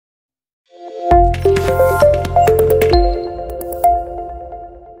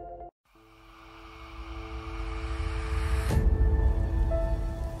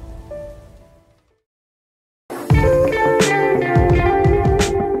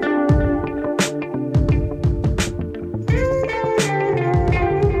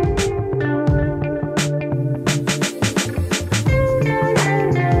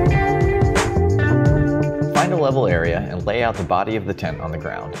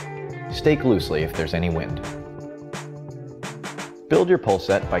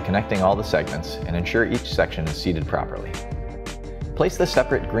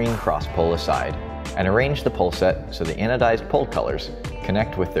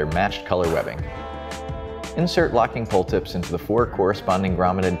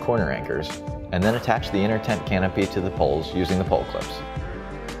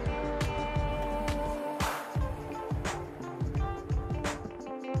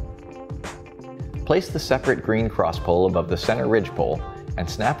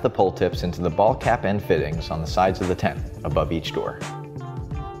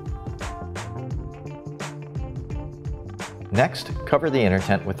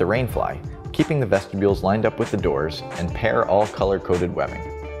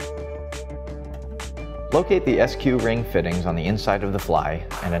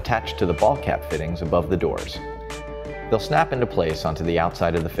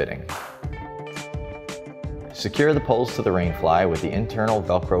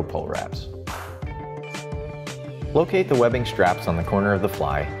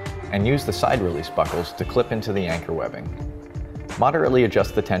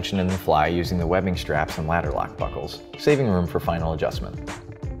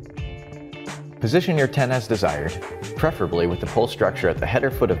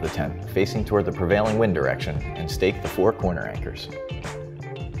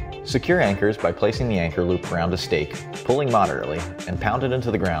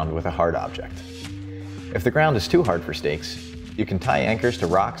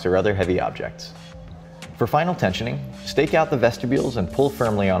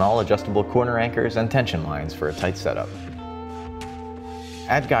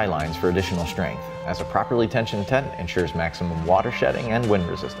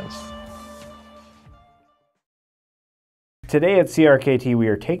Today at CRKT, we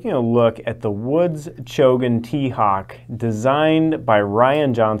are taking a look at the Woods Chogan T-Hawk, designed by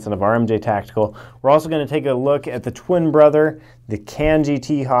Ryan Johnson of RMJ Tactical. We're also going to take a look at the twin brother, the Kanji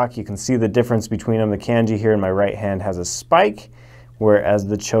T-Hawk. You can see the difference between them. The Kanji here in my right hand has a spike, whereas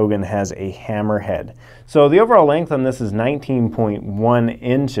the Chogan has a hammerhead. So the overall length on this is 19.1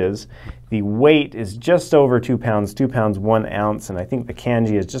 inches. The weight is just over 2 pounds, 2 pounds 1 ounce, and I think the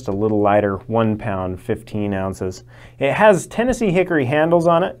Kanji is just a little lighter, 1 pound 15 ounces. It has Tennessee hickory handles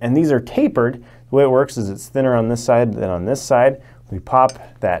on it, and these are tapered. The way it works is it's thinner on this side than on this side. We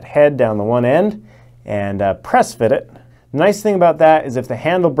pop that head down the one end and press fit it. The nice thing about that is if the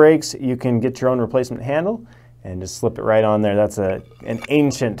handle breaks, you can get your own replacement handle and just slip it right on there. That's an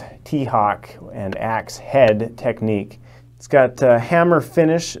ancient T-Hawk and axe head technique. It's got a hammer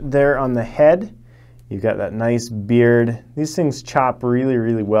finish there on the head. You've got that nice beard. These things chop really,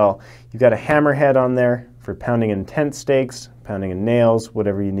 really well. You've got a hammer head on there for pounding in tent stakes, pounding in nails,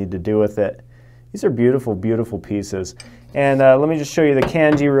 whatever you need to do with it. These are beautiful, beautiful pieces. And let me just show you the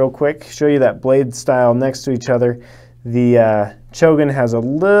Kanji real quick, show you that blade style next to each other. The Chogan has a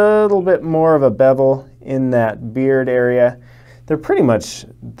little bit more of a bevel in that beard area. They're pretty much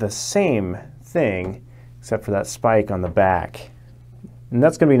the same thing, except for that spike on the back. And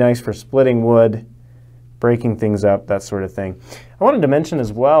that's going to be nice for splitting wood, breaking things up, that sort of thing. I wanted to mention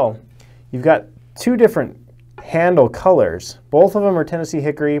as well, you've got 2 different handle colors. Both of them are Tennessee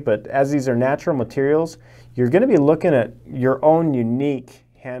hickory, but as these are natural materials, you're going to be looking at your own unique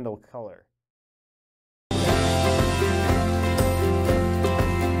handle color.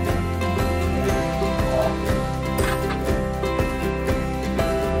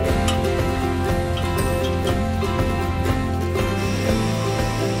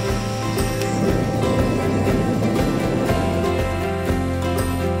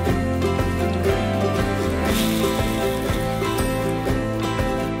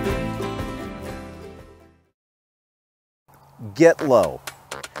 Get low.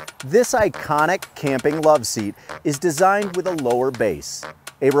 This iconic camping love seat is designed with a lower base.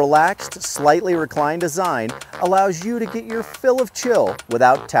 A relaxed, slightly reclined design allows you to get your fill of chill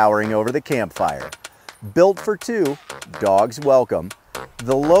without towering over the campfire. Built for 2, dogs welcome,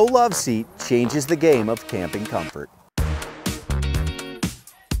 the low love seat changes the game of camping comfort.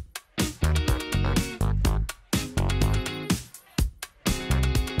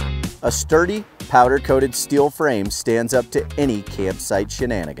 A sturdy, powder-coated steel frame stands up to any campsite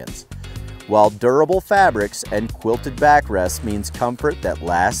shenanigans, while durable fabrics and quilted backrests means comfort that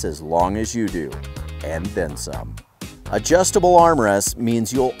lasts as long as you do, and then some. Adjustable armrests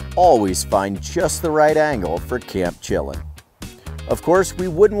means you'll always find just the right angle for camp chilling. Of course, we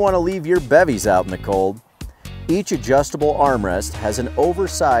wouldn't want to leave your bevies out in the cold. Each adjustable armrest has an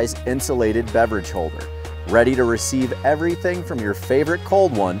oversized insulated beverage holder, ready to receive everything from your favorite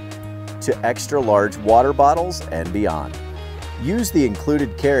cold one to extra large water bottles and beyond. Use the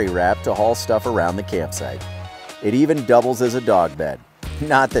included carry wrap to haul stuff around the campsite. It even doubles as a dog bed.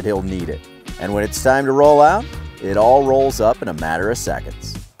 Not that he'll need it. And when it's time to roll out, it all rolls up in a matter of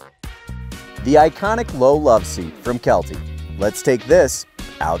seconds. The iconic low love seat from Kelty. Let's take this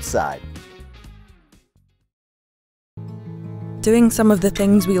outside. Doing some of the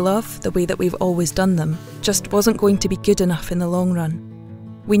things we love the way that we've always done them just wasn't going to be good enough in the long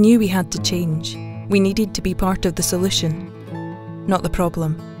run. We knew we had to change. We needed to be part of the solution, not the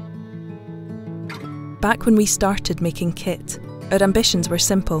problem. Back when we started making kit, our ambitions were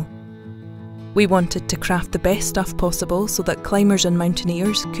simple. We wanted to craft the best stuff possible so that climbers and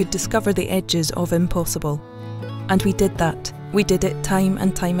mountaineers could discover the edges of impossible. And we did that. We did it time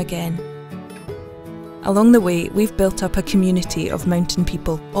and time again. Along the way, we've built up a community of mountain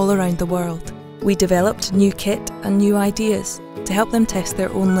people all around the world. We developed new kit and new ideas to help them test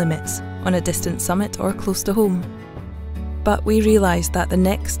their own limits on a distant summit or close to home. But we realised that the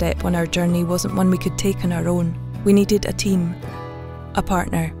next step on our journey wasn't one we could take on our own. We needed a team, a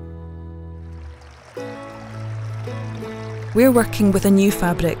partner. We're working with a new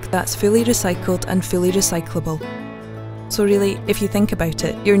fabric that's fully recycled and fully recyclable. So really, if you think about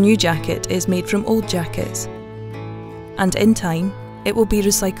it, your new jacket is made from old jackets. And in time, it will be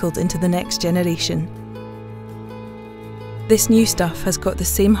recycled into the next generation. This new stuff has got the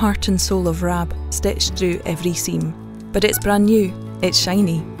same heart and soul of Rab stitched through every seam. But it's brand new, it's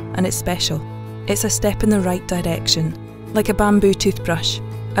shiny, and it's special. It's a step in the right direction, like a bamboo toothbrush,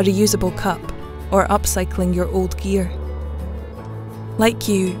 a reusable cup, or upcycling your old gear. Like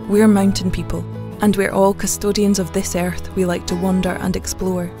you, we're mountain people, and we're all custodians of this earth we like to wander and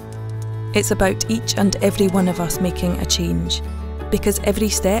explore. It's about each and every one of us making a change, because every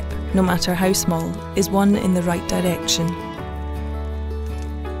step, no matter how small, is one in the right direction.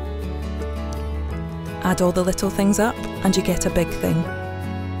 Add all the little things up, and you get a big thing.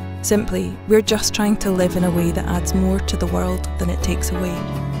 Simply, we're just trying to live in a way that adds more to the world than it takes away.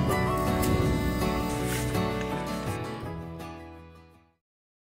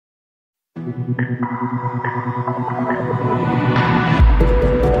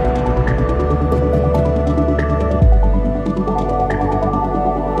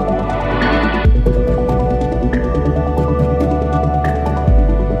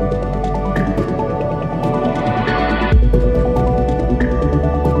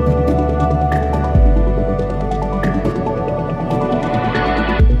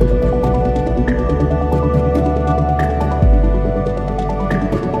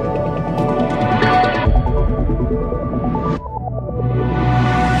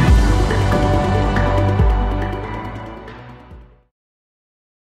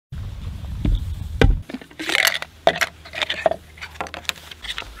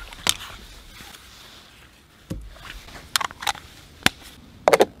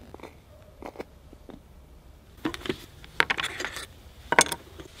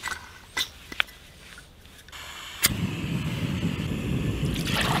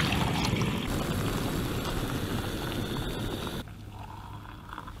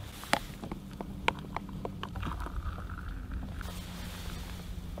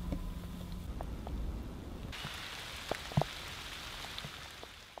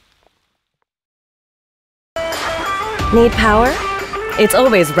 Need power? It's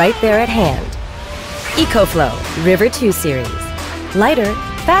always right there at hand. EcoFlow River 2 Series. Lighter,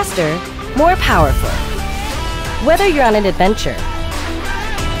 faster, more powerful. Whether you're on an adventure,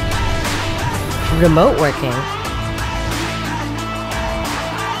 remote working,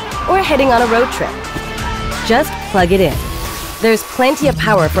 or heading on a road trip, just plug it in. There's plenty of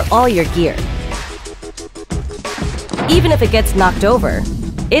power for all your gear. Even if it gets knocked over,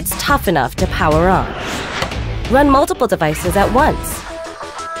 it's tough enough to power on. Run multiple devices at once.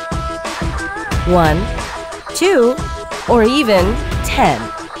 1, 2, or even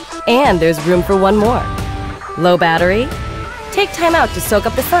 10. And there's room for one more. Low battery? Take time out to soak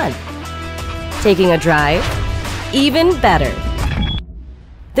up the sun. Taking a drive? Even better.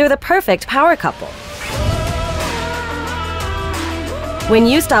 They're the perfect power couple. When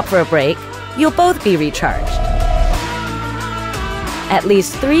you stop for a break, you'll both be recharged. At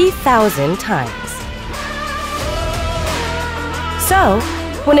least 3,000 times. So,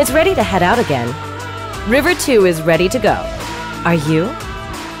 when it's ready to head out again, River 2 is ready to go. Are you?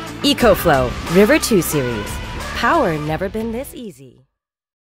 EcoFlow River 2 Series. Power never been this easy.